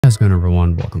guys, going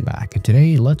everyone, welcome back. And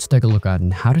today let's take a look at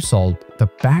how to solve the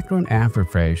background app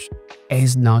refresh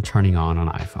is not turning on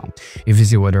iPhone. If you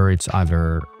see whether it's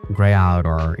either gray out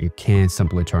or you can't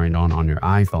simply turn it on your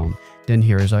iPhone, then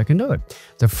here's how you can do it.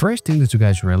 The first thing that you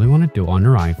guys really want to do on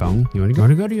your iPhone, you want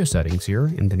to go to your settings here,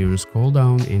 and then you want to scroll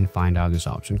down and find out this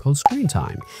option called screen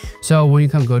time. So when you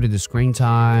go to the screen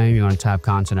time, you want to tap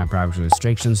content and privacy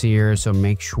restrictions here. So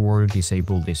make sure to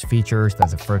disable these features.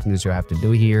 That's the first thing that you have to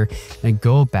do here. And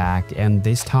go back, and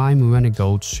this time we want to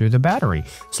go to the battery.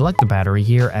 Select the battery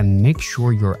here and make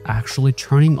sure you're actually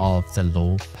turning off the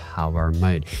low power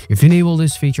mode. If you enable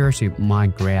these features, it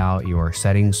might gray out your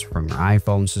settings from your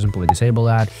iPhone. So simply disable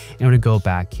that. You want to go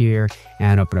back here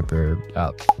and open up your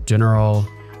general.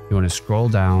 You want to scroll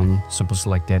down, simply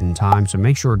select date and time. So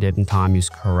make sure date and time is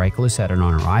correctly set on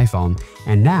your iPhone.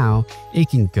 And now you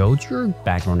can go to your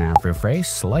background app refresh,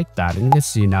 select that, and you can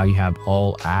see now you have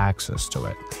all access to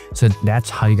it. So that's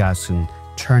how you guys can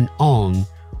turn on,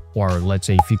 or let's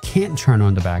say if you can't turn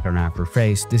on the background app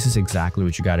refresh, this is exactly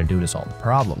what you got to do to solve the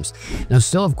problems. Now,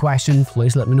 still have questions,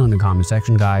 please let me know in the comment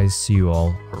section, guys. See you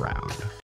all around.